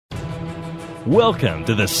Welcome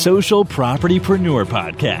to the Social Propertypreneur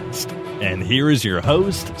Podcast. And here is your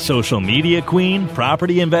host, social media queen,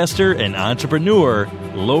 property investor, and entrepreneur,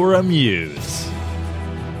 Laura Muse.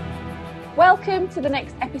 Welcome to the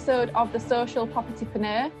next episode of the Social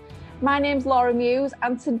Propertypreneur. My name's Laura Muse,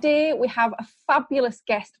 and today we have a fabulous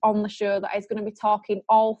guest on the show that is going to be talking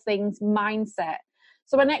all things mindset.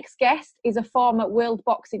 So our next guest is a former world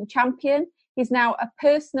boxing champion. He's now a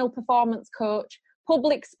personal performance coach,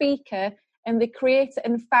 public speaker, and the creator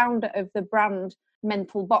and founder of the brand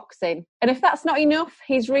Mental Boxing. And if that's not enough,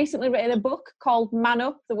 he's recently written a book called Man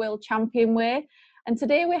Up, the World Champion Way. And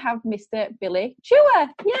today we have Mr. Billy Chua.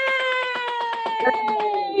 Yay!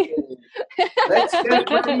 Let's get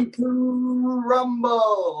ready to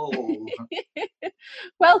rumble.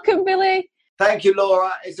 Welcome, Billy. Thank you,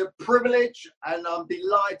 Laura. It's a privilege, and I'm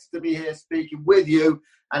delighted to be here speaking with you.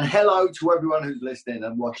 And hello to everyone who's listening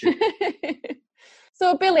and watching.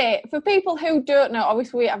 So, Billy, for people who don't know,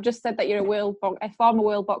 obviously, I've just said that you're a former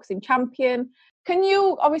world boxing champion. Can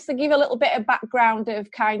you obviously give a little bit of background of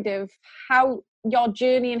kind of how your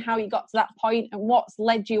journey and how you got to that point and what's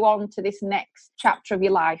led you on to this next chapter of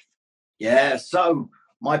your life? Yeah, so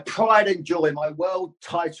my pride and joy, my world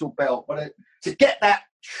title belt, but to get that,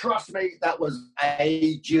 trust me, that was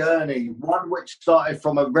a journey, one which started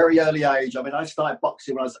from a very early age. I mean, I started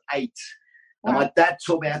boxing when I was 8. And my dad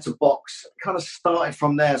taught me how to box. Kind of started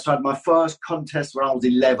from there. So I had my first contest when I was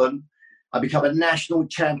 11. I became a national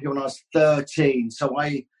champion when I was 13. So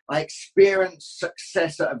I experienced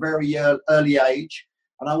success at a very early age.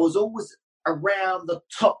 And I was always around the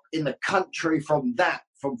top in the country from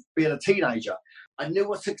being a teenager. I knew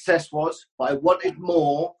what success was, but I wanted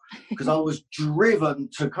more because I was driven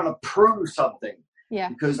to kind of prove something. Yeah.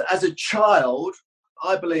 Because as a child,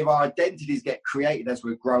 I believe our identities get created as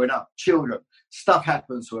we're growing up. Children, stuff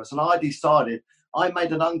happens to us. And I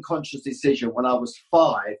made an unconscious decision when I was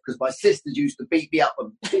 5, because my sisters used to beat me up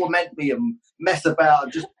and torment me and mess about,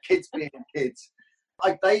 and just kids being kids.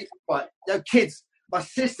 Kids, my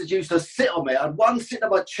sisters used to sit on me. I had one sit on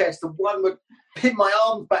my chest and one would pin my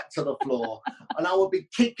arms back to the floor. And I would be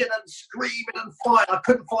kicking and screaming and fighting. I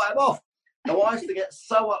couldn't fight them off. Now, I used to get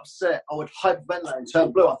so upset, I would hyperventilate and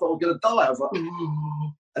turn blue. I thought I was going to die. I was like,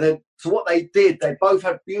 and then, so what they did, they both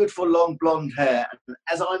had beautiful long blonde hair. And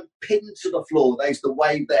as I'm pinned to the floor, they used to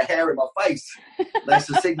wave their hair in my face. They used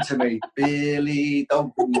to sing to me, Billy,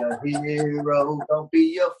 don't be a hero, don't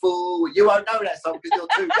be a fool. You won't know that song because you're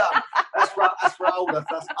too young. That's for older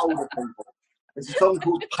people. It's a song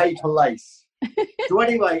called Paper Lace. So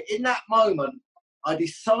anyway, in that moment, I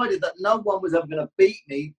decided that no one was ever going to beat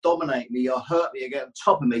me, dominate me, or hurt me or get on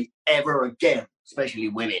top of me ever again, especially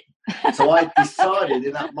women. So I decided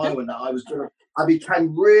in that moment that I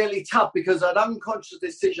became really tough because an unconscious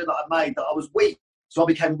decision that I made that I was weak. So I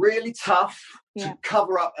became really tough to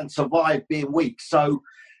cover up and survive being weak. So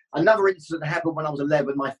another incident happened when I was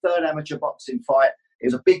 11, my third amateur boxing fight. It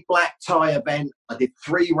was a big black tie event. I did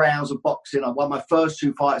 3 rounds of boxing. I won my first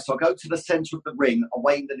 2 fights. So I go to the centre of the ring,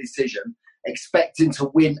 awaiting the decision, expecting to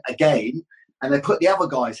win again, and they put the other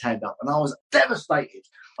guy's hand up, and I was devastated.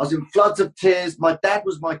 I was in floods of tears. My dad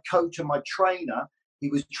was my coach and my trainer. He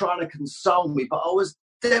was trying to console me, but I was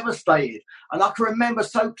devastated. And I can remember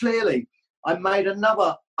so clearly, I made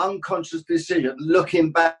another unconscious decision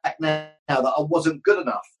looking back now that I wasn't good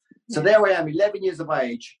enough. So there I am, 11 years of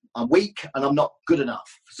age. I'm weak and I'm not good enough.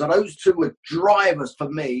 So those two were drivers for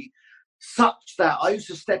me, such that I used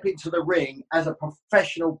to step into the ring as a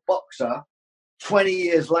professional boxer 20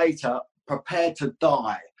 years later, prepared to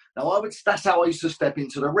die. Now, that's how I used to step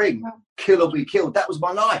into the ring, kill or be killed. That was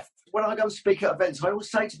my life. When I go and speak at events, I always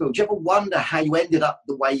say to people, do you ever wonder how you ended up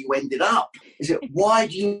the way you ended up? Is it, why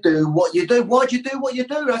do you do what you do? Why do you do what you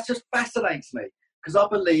do? That just fascinates me, because I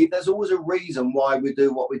believe there's always a reason why we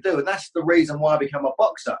do what we do. And that's the reason why I became a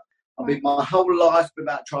boxer. I mean, my whole life's been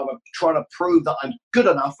about trying to prove that I'm good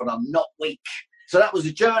enough and I'm not weak. So that was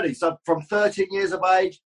a journey. So from 13 years of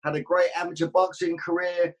age, had a great amateur boxing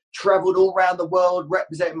career, travelled all around the world,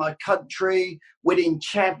 representing my country, winning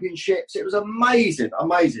championships. It was amazing,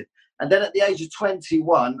 amazing. And then at the age of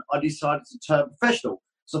 21, I decided to turn professional.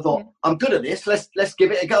 So I thought, I'm good at this. Let's give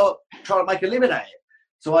it a go, try to make a living at it.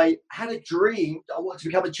 So I had a dream that I wanted to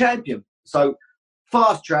become a champion. So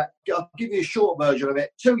fast track, I'll give you a short version of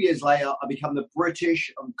it. 2 years later, I became the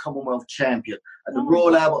British and Commonwealth champion at the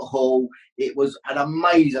Royal Albert Hall. It was an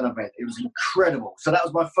amazing event. It was incredible. So that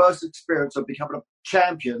was my first experience of becoming a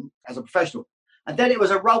champion as a professional. And then it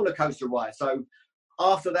was a roller coaster ride. So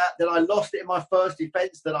after that, then I lost it in my first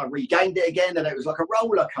defence. Then I regained it again. And it was like a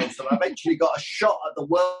roller coaster. I eventually got a shot at the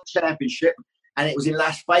World Championship and it was in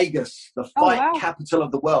Las Vegas, the fight capital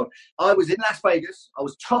of the world. I was in Las Vegas. I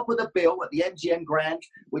was top of the bill at the MGM Grand,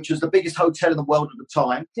 which was the biggest hotel in the world at the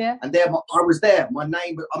time. Yeah. And there, I was there. My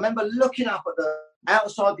name, I remember looking up at the,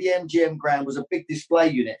 outside the MGM Grand was a big display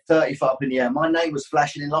unit, 30 foot up in the air. My name was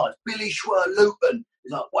flashing in lights. Billy Schwer, Luton.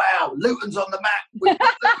 It's like, wow, Luton's on the map. We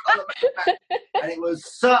put Luton on the map. And it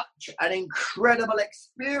was such an incredible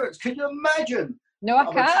experience. Can you imagine? No, I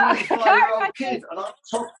can't. I'm a 25-year-old kid, and I'm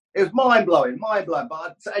top. It was mind-blowing.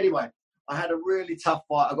 But anyway, I had a really tough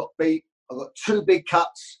fight. I got beat. I got 2 big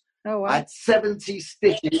cuts. Oh, wow. I had 70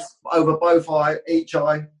 stitches over each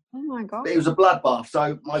eye. Oh, my God. It was a bloodbath.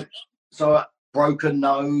 So broken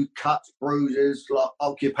nose, cuts, bruises, like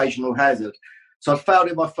occupational hazard. So I failed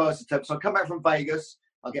in my first attempt. So I come back from Vegas.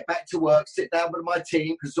 I get back to work, sit down with my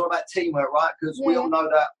team, because it's all about teamwork, right? Because we all know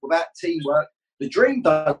that without teamwork, the dream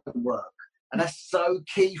doesn't work. And that's so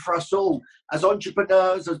key for us all. As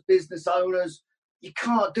entrepreneurs, as business owners, you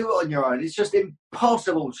can't do it on your own. It's just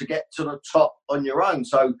impossible to get to the top on your own.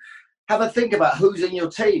 So have a think about who's in your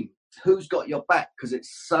team, who's got your back, because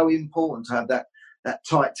it's so important to have that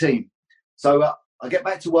tight team. So I get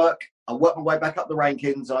back to work. I work my way back up the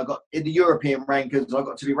rankings. I got in the European rankings. I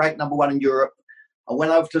got to be ranked number 1 in Europe. I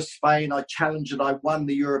went over to Spain. I challenged and I won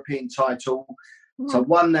the European title. So I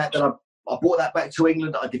won that. Then I brought that back to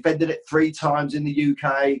England. I defended it 3 times in the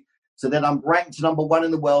UK. So then I'm ranked number 1 in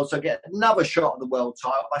the world. So I get another shot at the world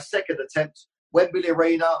title. My second attempt, Wembley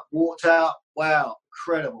Arena, walked out. Wow,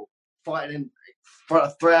 incredible. Fighting in front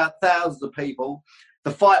of thousands of people.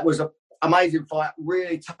 The fight was an amazing fight,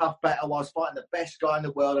 really tough battle. I was fighting the best guy in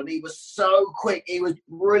the world, and he was so quick. He was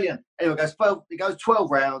brilliant. Anyway, it goes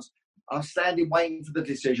 12 rounds. I'm standing waiting for the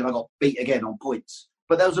decision. I got beat again on points.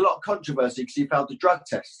 But there was a lot of controversy because he failed the drug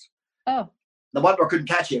test. Oh. No wonder I couldn't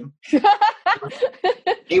catch him.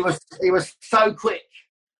 He was so quick.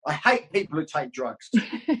 I hate people who take drugs.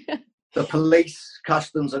 The police,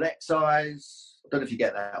 customs and excise. I don't know if you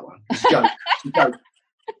get that one. It's a joke. It's a joke.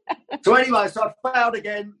 So anyway, so I failed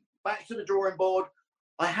again. Back to the drawing board.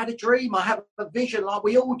 I had a dream. I have a vision like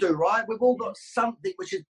we all do, right? We've all got something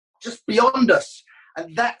which is just beyond us.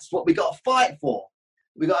 And that's what we got to fight for.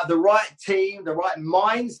 We got to have the right team, the right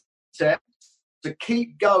mindset to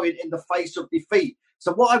keep going in the face of defeat.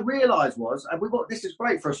 So what I realised was, and this is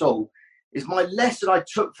great for us all, is my lesson I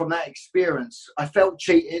took from that experience. I felt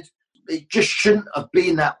cheated. It just shouldn't have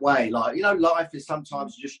been that way. Like, you know, life is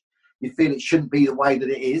sometimes you feel it shouldn't be the way that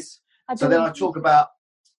it is. So then I talk about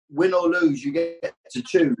win or lose, you get to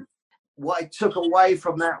choose. What I took away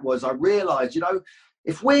from that was I realised, you know,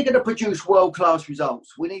 if we're going to produce world-class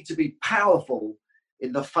results, we need to be powerful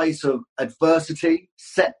in the face of adversity,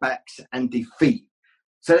 setbacks, and defeat.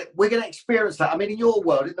 So we're going to experience that. I mean, in your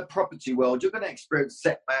world, in the property world, you're going to experience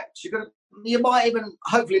setbacks. You might even,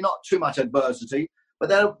 hopefully not too much adversity, but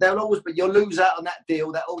they'll always be, you'll lose out on that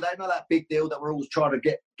deal, that big deal that we're always trying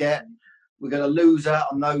to get. We're going to lose out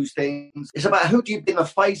on those things. It's about who do you be in the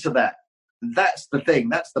face of that? That's the thing.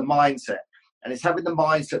 That's the mindset. And it's having the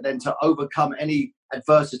mindset then to overcome any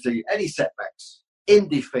adversity, any setbacks, in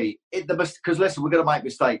defeat. Because listen, we're going to make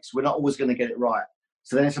mistakes. We're not always going to get it right.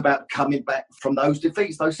 So then it's about coming back from those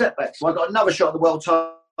defeats, those setbacks. So I got another shot at the world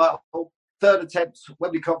title, 3rd attempt,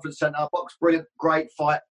 Wembley Conference Centre, box, brilliant, great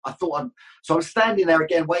fight. So I was standing there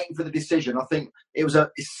again, waiting for the decision. I think it's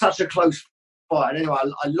such a close fight. And anyway,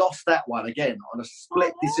 I lost that one again on a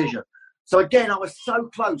split decision. So again, I was so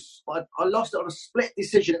close, but I lost it on a split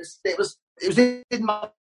decision. It was in my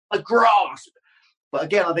grasp. But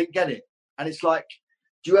again, I didn't get it. And it's like,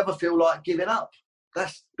 do you ever feel like giving up?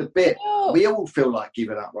 That's the bit. Oh. We all feel like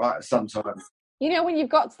giving up, right? Sometimes. You know, when you've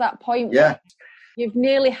got to that point, yeah, you've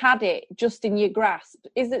nearly had it just in your grasp.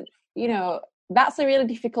 Is it, you know, that's a really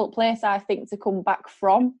difficult place, I think, to come back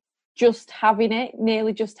from. Just having it,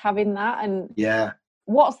 nearly just having that. And yeah.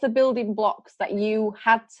 What's the building blocks that you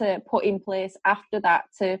had to put in place after that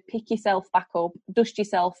to pick yourself back up, dust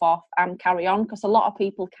yourself off and carry on? Because a lot of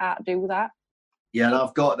people can't do that. Yeah, and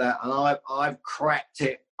I've got that, and I've cracked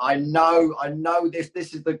it. I know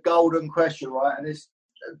this is the golden question, right? And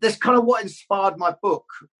this kind of what inspired my book,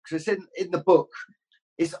 because it's in the book.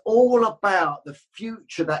 It's all about the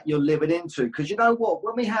future that you're living into. Because you know what?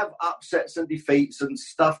 When we have upsets and defeats and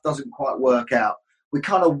stuff doesn't quite work out, we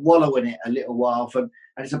kind of wallow in it a little while. And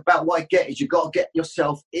it's about what I get is you've got to get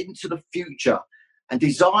yourself into the future and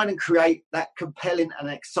design and create that compelling and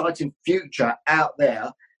exciting future out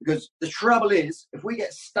there. Because the trouble is, if we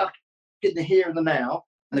get stuck in the here and the now,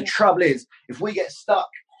 and the trouble is, if we get stuck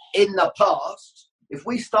in the past, if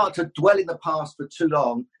we start to dwell in the past for too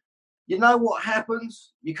long, you know what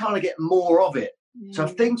happens? You kind of get more of it. So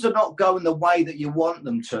if things are not going the way that you want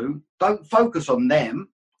them to, don't focus on them.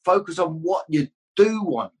 Focus on what you do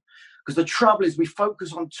want. Because the trouble is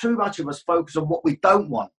too much of us focus on what we don't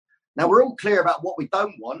want. Now, we're all clear about what we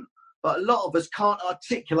don't want, but a lot of us can't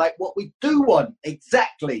articulate what we do want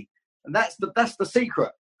exactly. And that's the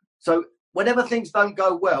secret. So whenever things don't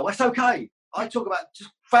go well, that's okay. I talk about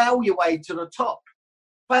just fail your way to the top.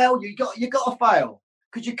 Fail, you got to fail,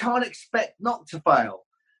 because you can't expect not to fail.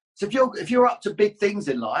 So if you're up to big things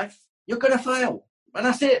in life, you're going to fail. And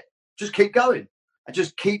that's it. Just keep going. And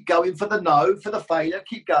just keep going for the no, for the failure,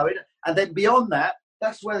 keep going. And then beyond that,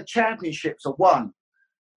 that's where the championships are won.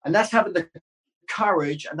 And that's having the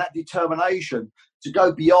courage and that determination to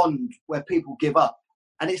go beyond where people give up.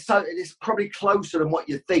 And it's probably closer than what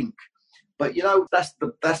you think. But, you know, that's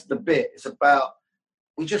the bit. It's about,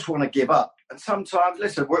 we just want to give up. And sometimes,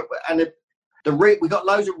 listen, we got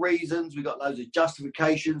loads of reasons, we got loads of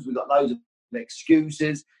justifications, we got loads of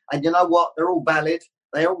excuses. And you know what? They're all valid.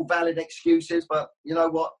 They're all valid excuses. But you know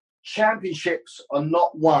what? Championships are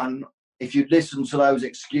not won if you listen to those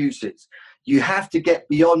excuses. You have to get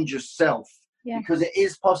beyond yourself, because it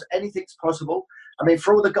is possible. Anything's possible. I mean,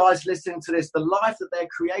 for all the guys listening to this, the life that they're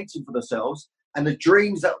creating for themselves and the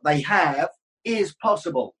dreams that they have is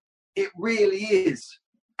possible. It really is.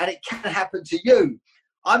 And it can happen to you.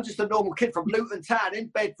 I'm just a normal kid from Luton Town in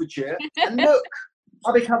Bedfordshire. And look,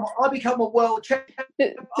 I become a world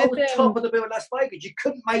champion. I was top of the bill in Las Vegas. You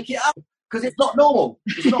couldn't make it up, because it's not normal.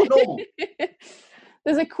 It's not normal.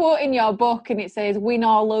 There's a quote in your book and it says, win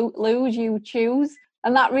or lose, you choose.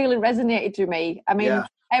 And that really resonated with me. I mean,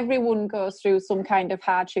 everyone goes through some kind of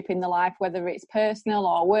hardship in their life, whether it's personal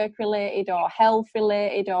or work related or health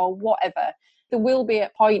related or whatever. There will be a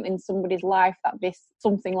point in somebody's life that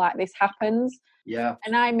something like this happens. Yeah.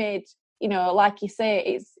 And I made, you know, like you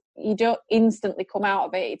say, you don't instantly come out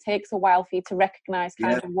of it. It takes a while for you to recognise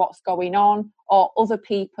kind of what's going on, or other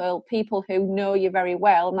people who know you very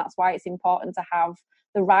well. And that's why it's important to have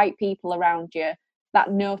the right people around you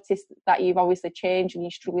that notice that you've obviously changed and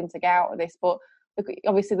you're struggling to get out of this. But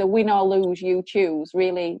obviously the win or lose, you choose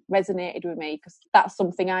really resonated with me, because that's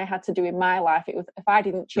something I had to do in my life. It was, if I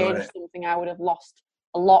didn't change something, I would have lost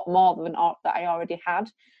a lot more than that I already had.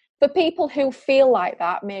 For people who feel like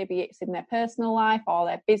that, maybe it's in their personal life or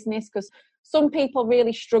their business, because some people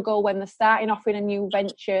really struggle when they're starting off in a new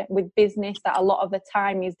venture with business, that a lot of the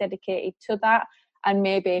time is dedicated to that, and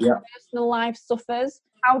maybe personal life suffers.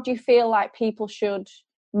 How do you feel like people should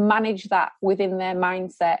manage that within their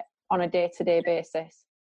mindset on a day-to-day basis?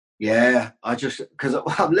 Yeah, because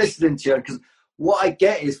I'm listening to you, because what I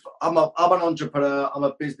get is I'm an entrepreneur, I'm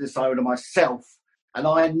a business owner myself, and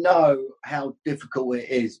I know how difficult it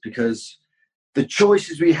is, because the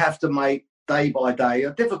choices we have to make day by day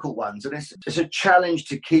are difficult ones. And it's a challenge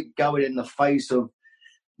to keep going in the face of,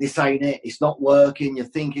 this ain't it, it's not working, you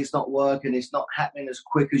think it's not working, it's not happening as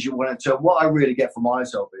quick as you want it to. And what I really get from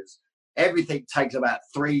myself is everything takes about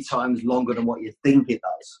 3 times longer than what you think it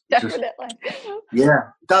does. Definitely. It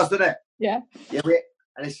does, doesn't it? Yeah.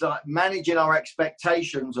 And it's like managing our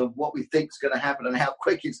expectations of what we think is going to happen and how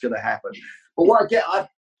quick it's going to happen. But what I get,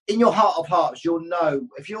 in your heart of hearts, you'll know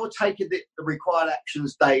if you're taking the required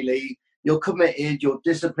actions daily, you're committed, you're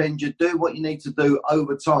disciplined, you do what you need to do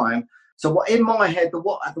over time. So what in my head, the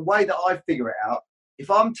way that I figure it out,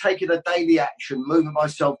 if I'm taking a daily action, moving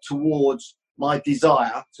myself towards my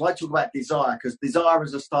desire. So I talk about desire, because desire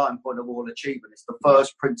is a starting point of all achievement. It's the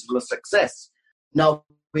first principle of success. Knowing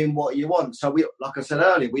what you want. So we, like I said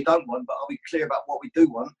earlier, we don't want, but are we clear about what we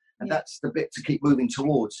do want? And that's the bit to keep moving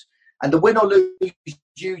towards. And the win or lose,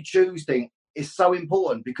 you choose thing is so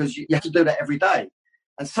important, because you have to do that every day.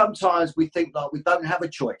 And sometimes we think like we don't have a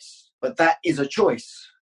choice, but that is a choice.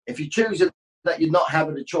 If you choose that you're not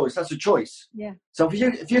having a choice, that's a choice. Yeah. So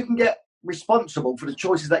if you can get responsible for the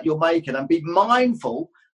choices that you're making and be mindful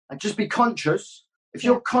and just be conscious, if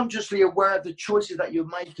you're consciously aware of the choices that you're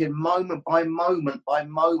making moment by moment by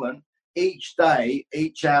moment, each day,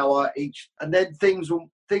 each hour, and then things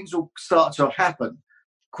will start to happen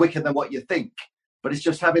quicker than what you think. But it's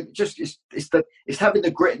just having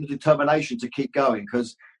the grit and the determination to keep going,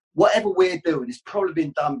 because whatever we're doing is probably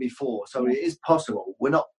been done before, so it is possible. We're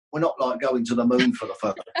not like going to the moon for the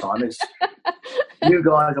first time. It's you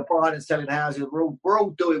guys are buying and selling houses. We're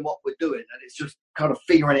all doing what we're doing, and it's just kind of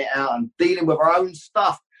figuring it out and dealing with our own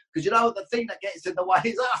stuff. Because you know the thing that gets in the way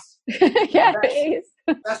is us. It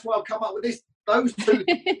is. That's why I've come up with this. Those two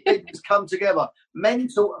things come together.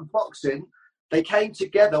 Mental and boxing. They came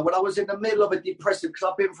together when I was in the middle of a depressive, because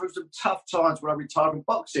I've been through some tough times when I retired from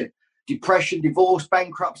boxing. Depression, divorce,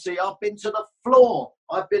 bankruptcy. I've been to the floor.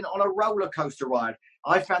 I've been on a roller coaster ride.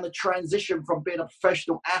 I found the transition from being a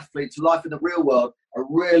professional athlete to life in the real world a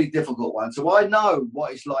really difficult one. So I know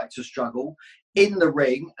what it's like to struggle in the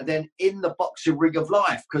ring and then in the boxing ring of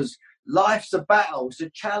life, because life's a battle, it's a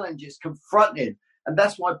challenge, it's confronting. And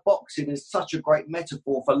that's why boxing is such a great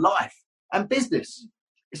metaphor for life and business.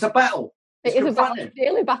 It's a battle. It's a battle,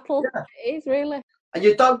 daily battle. Yeah. It is really. And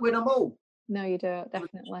you don't win them all. No, you don't,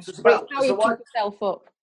 definitely. So it's about, how you keep yourself up.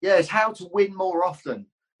 Yeah, it's how to win more often.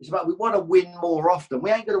 It's about, we want to win more often.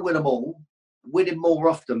 We ain't going to win them all. Winning more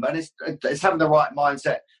often, but it's having the right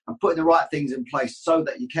mindset and putting the right things in place so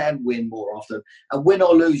that you can win more often. And win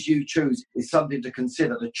or lose, you choose, is something to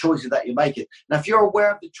consider, the choices that you're making. Now, if you're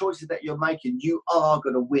aware of the choices that you're making, you are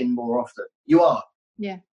going to win more often. You are.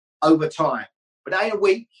 Yeah. Over time. But it ain't a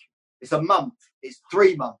week. It's a month. It's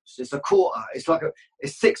 3 months. It's a quarter.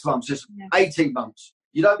 It's 6 months. It's 18 months.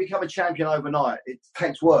 You don't become a champion overnight. It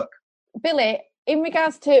takes work. Billy, in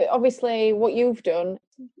regards to obviously what you've done,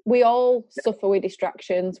 we all suffer with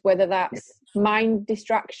distractions, whether that's mind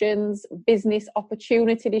distractions, business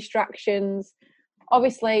opportunity distractions.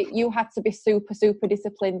 Obviously, you had to be super, super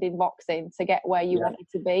disciplined in boxing to get where you wanted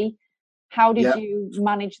to be. How did you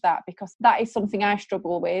manage that? Because that is something I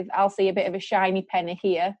struggle with. I'll see a bit of a shiny penny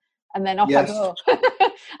here and then off I go.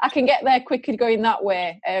 I can get there quicker going that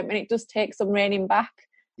way, and it does take some reining back.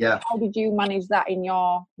 Yeah. How did you manage that in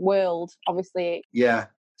your world, obviously? Yeah.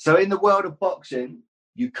 So in the world of boxing,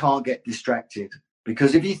 you can't get distracted,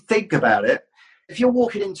 because if you think about it, if you're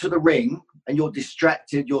walking into the ring and you're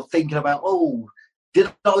distracted, you're thinking about, oh,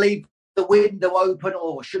 did I leave the window open,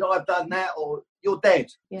 or should I have done that, or you're dead.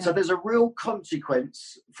 Yeah. So there's a real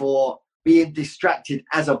consequence for being distracted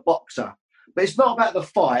as a boxer. But it's not about the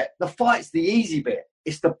fight. The fight's the easy bit.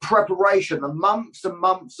 It's the preparation, the months and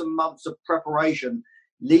months and months of preparation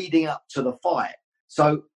leading up to the fight.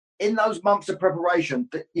 So in those months of preparation,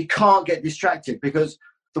 you can't get distracted, because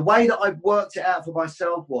the way that I've worked it out for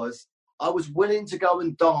myself was I was willing to go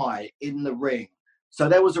and die in the ring. So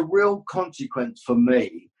there was a real consequence for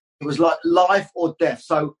me. It was like life or death.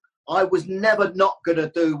 So I was never not going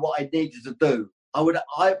to do what I needed to do.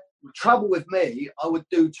 Trouble with me, I would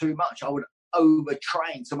do too much. I would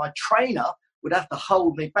overtrain. So my trainer would have to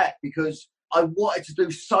hold me back, because I wanted to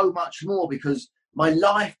do so much more, because my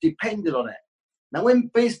life depended on it. Now,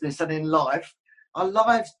 in business and in life, our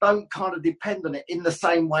lives don't kind of depend on it in the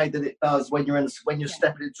same way that it does when you're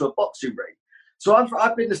stepping into a boxing ring. So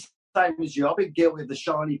I've been the same as you. I've been guilty of the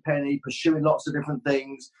shiny penny, pursuing lots of different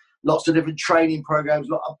things, lots of different training programs.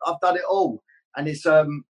 I've done it all. And it's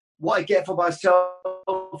what I get for myself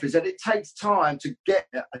is that it takes time to get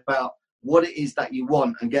about what it is that you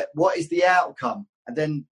want and get what is the outcome, and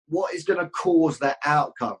then what is going to cause that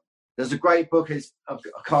outcome. There's a great book. I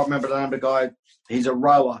can't remember the name of the guy. He's a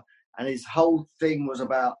rower, and his whole thing was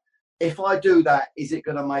about, if I do that, is it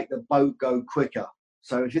going to make the boat go quicker?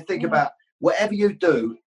 So if you think about whatever you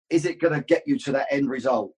do, is it going to get you to that end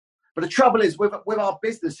result? But the trouble is with our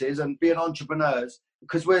businesses and being entrepreneurs,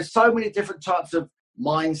 because we're so many different types of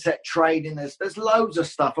mindset training, there's loads of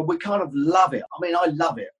stuff, and we kind of love it. I mean, I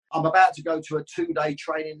love it. I'm about to go to a 2-day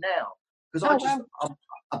training now, because I'm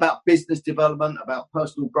about business development, about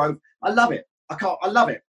personal growth. I love it. I love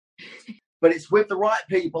it. But it's with the right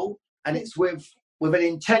people, and it's with an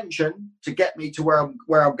intention to get me to where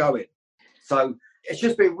I'm going. So it's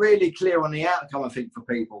just been really clear on the outcome, I think, for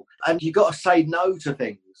people. And you've got to say no to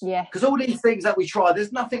things. Yeah. Because all these things that we try,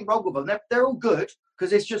 there's nothing wrong with them. They're all good,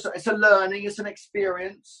 because it's a learning, it's an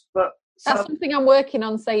experience. But that's something I'm working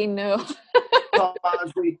on, saying no.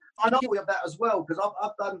 I know we have that as well, because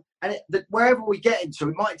I've done, and wherever we get into,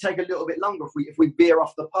 it might take a little bit longer if we veer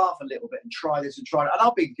off the path a little bit and try this and try that. And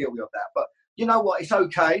I've been guilty of that, but you know what? It's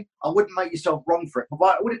okay. I wouldn't make yourself wrong for it.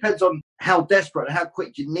 But it all depends on how desperate and how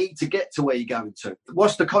quick you need to get to where you're going to.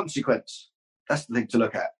 What's the consequence? That's the thing to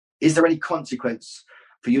look at. Is there any consequence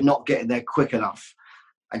for you not getting there quick enough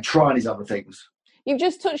and trying these other things? You've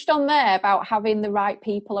just touched on there about having the right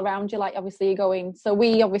people around you. Like, obviously you're going, so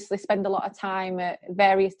we obviously spend a lot of time at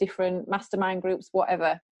various different mastermind groups,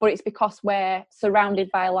 whatever, but it's because we're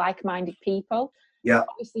surrounded by like-minded people. Yeah.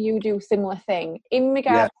 Obviously you do a similar thing in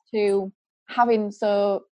regards to having,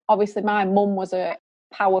 so obviously my mum was a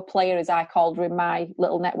power player, as I called her, in my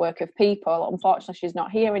little network of people. Unfortunately, she's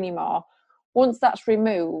not here anymore. Once that's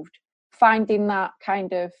removed, finding that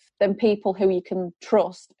kind of, them people who you can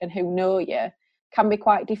trust and who know you can be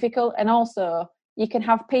quite difficult. And also you can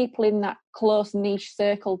have people in that close niche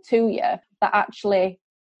circle to you that actually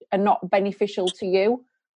are not beneficial to you.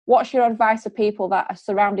 What's your advice for people that are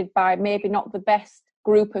surrounded by maybe not the best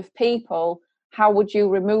group of people? How would you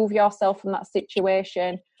remove yourself from that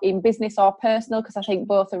situation in business or personal? Because I think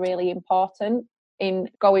both are really important. in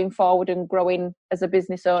going forward and growing as a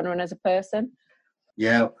business owner and as a person?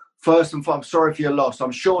 Yeah. First and foremost, I'm sorry for your loss.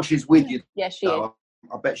 I'm sure she's with you. Yeah, she is.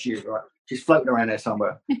 I bet she is, right? She's floating around there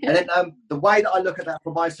somewhere. And then the way that I look at that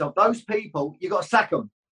for myself, those people, you got to sack them.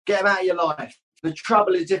 Get them out of your life. The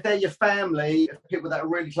trouble is, if they're your family, people that are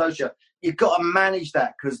really close to you, you've got to manage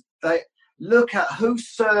that, because they look at who's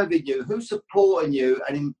serving you, who's supporting you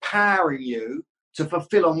and empowering you to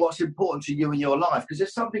fulfill on what's important to you in your life. Because if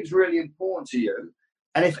something's really important to you,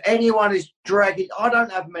 and if anyone is dragging, I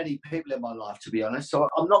don't have many people in my life, to be honest, so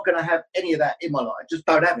I'm not going to have any of that in my life. I just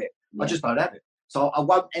don't have it. Yeah. I just don't have it. So I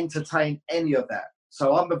won't entertain any of that.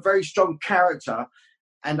 So I'm a very strong character,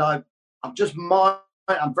 and I'm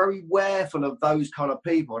very wareful of those kind of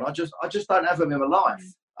people, and I just don't have them in my life.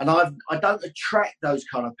 And I don't attract those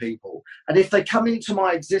kind of people. And if they come into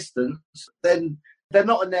my existence, then they're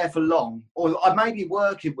not in there for long. Or I may be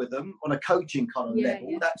working with them on a coaching kind of level.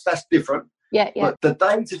 Yeah. That's different. Yeah. But the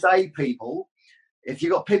day-to-day people, if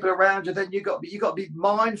you've got people around you, then you got to be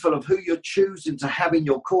mindful of who you're choosing to have in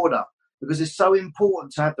your corner, because it's so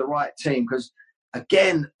important to have the right team. Because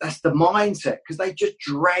again, that's the mindset. Because they can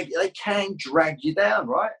drag you down,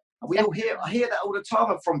 right? And I hear that all the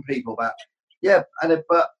time from people about,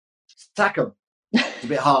 but sack them. It's a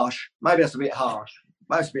bit harsh. Maybe that's a bit harsh.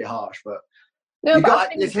 But no,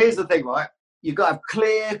 here's the thing, right? You've got to have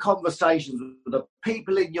clear conversations with the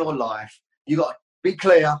people in your life. You've got to be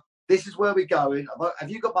clear. This is where we're going.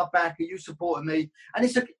 Have you got my back? Are you supporting me? And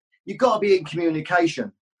you've got to be in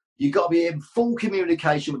communication. You've got to be in full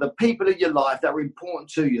communication with the people in your life that are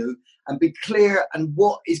important to you, and be clear and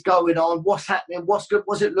what is going on, what's happening, what's good,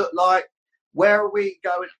 what's it look like, where are we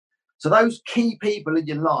going? So those key people in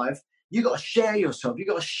your life, you've got to share yourself. You've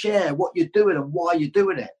got to share what you're doing and why you're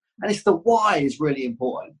doing it. And it's the why is really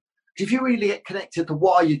important. If you really get connected to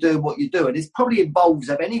why you're doing what you're doing, it probably involves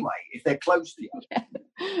them anyway, if they're close to you. Yeah.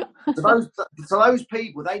 So those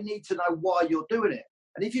people, they need to know why you're doing it.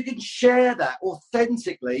 And if you can share that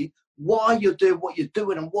authentically, why you're doing what you're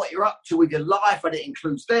doing and what you're up to with your life, and it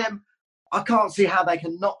includes them, I can't see how they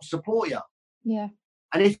can not support you. Yeah.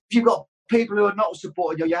 And if you've got people who are not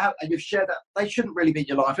supporting you, and you've shared that, they shouldn't really be in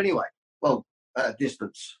your life anyway. Well, at a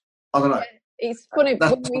distance. I don't know. It's funny,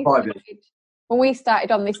 when we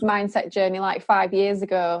started on this mindset journey like 5 years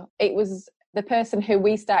ago, it was the person who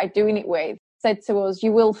we started doing it with said to us,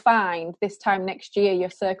 you will find this time next year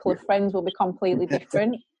your circle of friends will be completely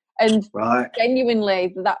different. And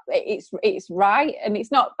genuinely, that it's right. And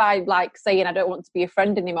it's not by like saying I don't want to be a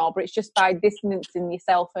friend anymore, but it's just by distancing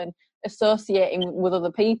yourself and associating with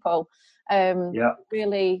other people.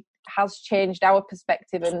 Really has changed our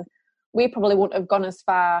perspective, and we probably wouldn't have gone as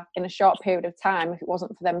far in a short period of time if it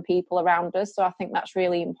wasn't for them people around us. So I think that's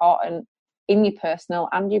really important in your personal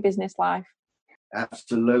and your business life.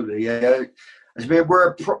 Absolutely, yeah. I mean,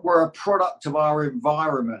 we're a product of our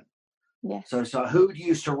environment. Yes. So who do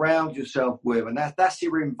you surround yourself with, and that's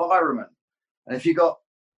your environment. And if you got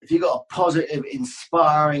a positive,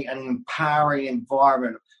 inspiring, and empowering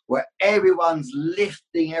environment where everyone's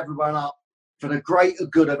lifting everyone up for the greater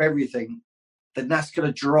good of everything, then that's going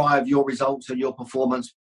to drive your results and your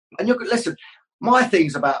performance. And listen, my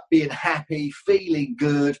thing's about being happy, feeling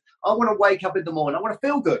good. I want to wake up in the morning. I want to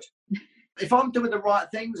feel good. If I'm doing the right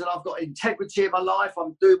things and I've got integrity in my life,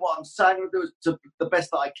 I'm doing what I'm saying I'm doing to the best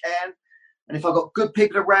that I can. And if I've got good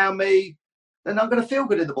people around me, then I'm going to feel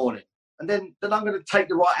good in the morning. And then I'm going to take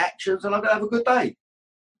the right actions, and I'm going to have a good day.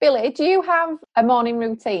 Billy, do you have a morning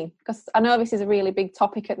routine? Because I know this is a really big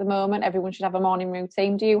topic at the moment. Everyone should have a morning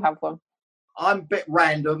routine. Do you have one? I'm a bit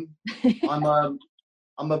random. I'm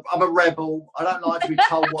a rebel. I don't like to be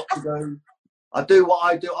told what to do. I do what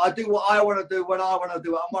I do. I do what I want to do when I want to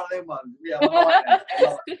do it. I'm one of them ones. Yeah, I'm like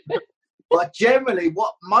that. But generally,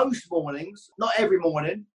 most mornings, not every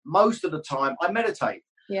morning, most of the time, I meditate.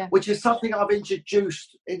 Yeah. Which is something I've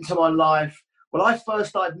introduced into my life. Well, I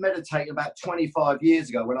first started meditating about 25 years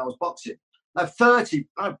ago when I was boxing. No,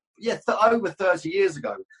 over 30 years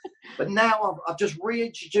ago. But now I've just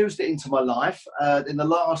reintroduced it into my life in the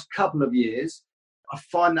last couple of years. I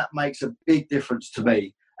find that makes a big difference to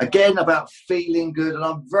me. Again, about feeling good, and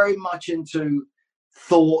I'm very much into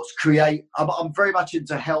thoughts, I'm very much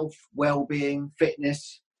into health, well-being,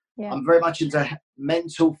 fitness. Yeah. I'm very much into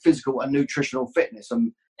mental, physical, and nutritional fitness,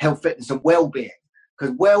 and health, fitness, and well-being.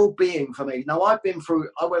 Because well-being for me, now I went through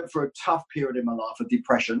a tough period in my life of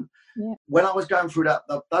depression. Yeah. When I was going through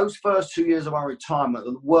those first 2 years of my retirement,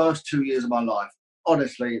 the worst 2 years of my life,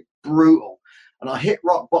 honestly, brutal. And I hit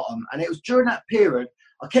rock bottom. And it was during that period,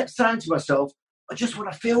 I kept saying to myself, I just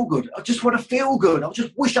want to feel good. I just want to feel good. I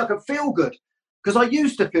just wish I could feel good. Because I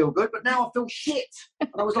used to feel good, but now I feel shit. And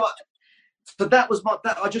I was like, So that was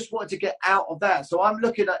I just wanted to get out of that. So I'm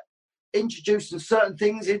looking at introducing certain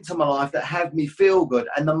things into my life that have me feel good.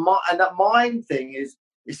 And that mind thing is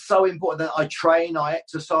so important. That I train, I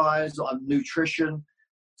exercise, I'm nutrition.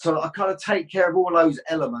 So I kind of take care of all those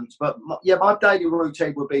elements. But my daily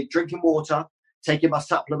routine would be drinking water, taking my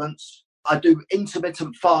supplements. I do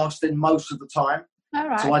intermittent fasting most of the time. All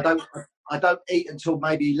right. So I don't eat until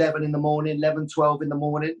maybe 11 in the morning, 11, 12 in the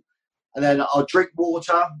morning. And then I'll drink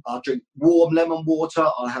water. I'll drink warm lemon water.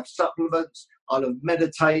 I'll have supplements. I'll have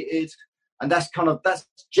meditated. And that's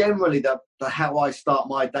generally the how I start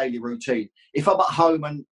my daily routine. If I'm at home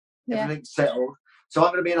and everything's settled. So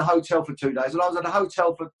I'm going to be in a hotel for 2 days. And I was at a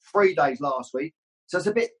hotel for 3 days last week. So it's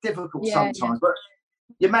a bit difficult sometimes. But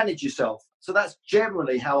you manage yourself. So that's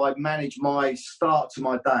generally how I manage my start to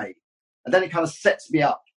my day. And then it kind of sets me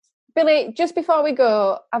up. Billy, just before we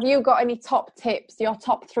go, have you got any top tips, your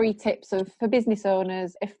top 3 tips for business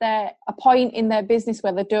owners, if they're a point in their business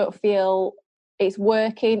where they don't feel it's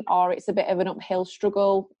working or it's a bit of an uphill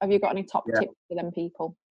struggle? Have you got any top tips for them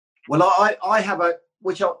people? Well, I have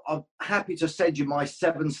which I'm happy to send you my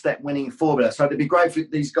 7-step winning formula. So it'd be great for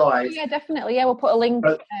these guys. Yeah, definitely. Yeah, we'll put a link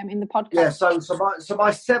in the podcast. Yeah, so my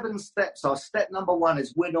 7 steps are: step number 1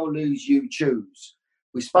 is win or lose, you choose.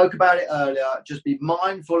 We spoke about it earlier. Just be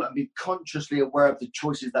mindful and be consciously aware of the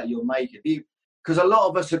choices that you're making. Because a lot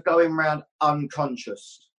of us are going around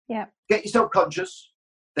unconscious. Yeah. Get yourself conscious,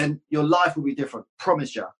 then your life will be different.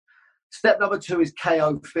 Promise you. Step number 2 is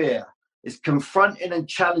KO fear. It's confronting and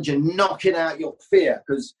challenging, knocking out your fear.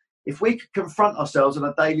 Because if we could confront ourselves on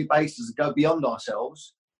a daily basis and go beyond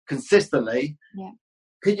ourselves consistently,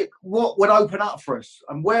 what would open up for us?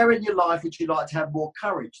 And where in your life would you like to have more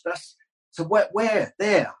courage? So where?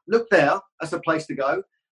 There. Look there. That's the place to go.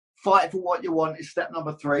 Fight for what you want is step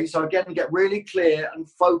number 3. So again, get really clear and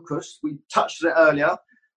focused. We touched on it earlier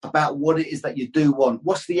about what it is that you do want.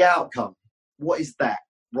 What's the outcome? What is that?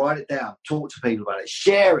 Write it down. Talk to people about it.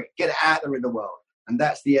 Share it. Get it out there in the world. And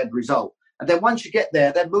that's the end result. And then once you get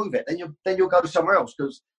there, then move it. Then you'll go somewhere else,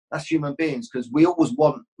 because that's human beings, because we always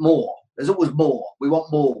want more. There's always more. We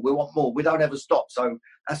want more. We want more. We don't ever stop. So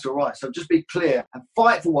that's all right. So just be clear and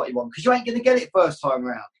fight for what you want, because you ain't going to get it first time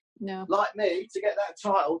around. No. Like me, to get that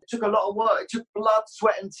title, it took a lot of work. It took blood,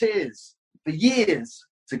 sweat and tears for years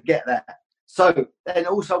to get that. So then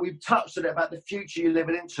also we've touched on it about the future you're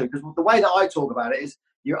living into, because the way that I talk about it is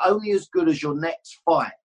you're only as good as your next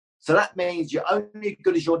fight. So that means you're only as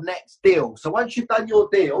good as your next deal. So once you've done your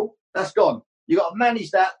deal, that's gone. You've got to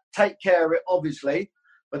manage that, take care of it, obviously,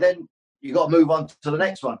 but then you've got to move on to the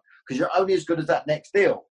next one, because you're only as good as that next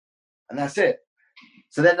deal. And that's it.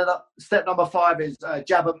 So then step number 5 is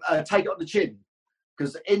take it on the chin.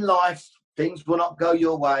 Because in life, things will not go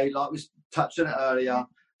your way, like we touched on it earlier.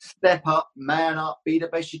 Step up, man up, be the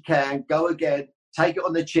best you can, go again, take it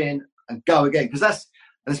on the chin and go again. Because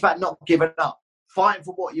it's about not giving up. Fighting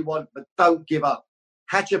for what you want, but don't give up.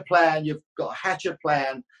 Hatch a plan. You've got to hatch a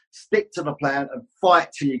plan, stick to the plan and fight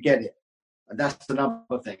till you get it. And that's another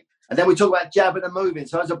thing. And then we talk about jabbing and moving.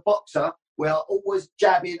 So as a boxer, we are always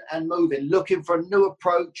jabbing and moving, looking for a new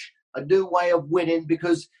approach, a new way of winning.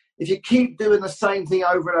 Because if you keep doing the same thing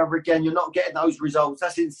over and over again, you're not getting those results.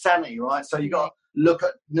 That's insanity, right? So you've got to look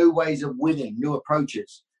at new ways of winning, new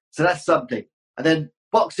approaches. So that's something. And then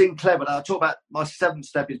boxing clever. Now I talk about my 7th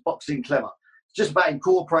step is boxing clever. It's just about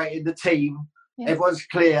incorporating the team. Yeah. Everyone's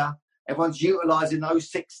clear. Everyone's utilising those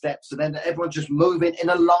 6 steps. And then everyone's just moving in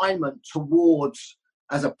alignment towards,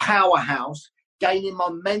 as a powerhouse, gaining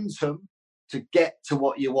momentum to get to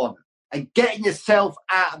what you want. And getting yourself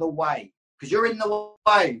out of the way. Because you're in the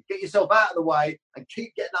way. Get yourself out of the way and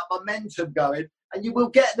keep getting that momentum going. And you will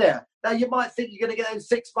get there. Now, you might think you're going to get there in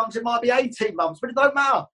 6 months. It might be 18 months. But it don't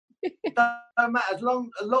matter. It don't matter. As long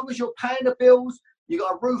as you're paying the bills, you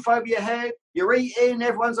got a roof over your head, you're eating,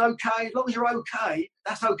 everyone's okay. As long as you're okay,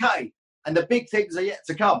 that's okay. And the big things are yet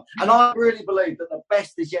to come. And I really believe that the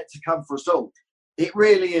best is yet to come for us all. It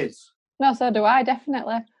really is. No, so do I,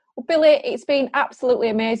 definitely. Well, Billy, it's been absolutely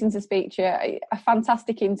amazing to speak to you. A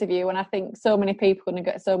fantastic interview, and I think so many people are going to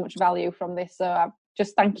get so much value from this. So I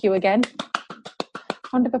just thank you again.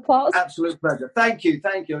 Round of applause. Absolute pleasure. Thank you.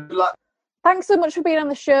 Good luck. Thanks so much for being on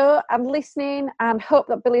the show and listening, and hope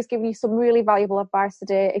that Billy's given you some really valuable advice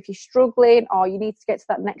today. If you're struggling or you need to get to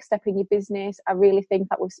that next step in your business, I really think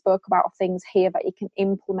that we've spoke about things here that you can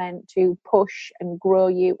implement to push and grow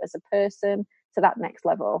you as a person to that next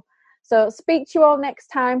level. So speak to you all next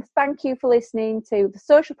time. Thank you for listening to The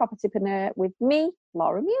Social Propertypreneur with me,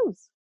 Laura Muse.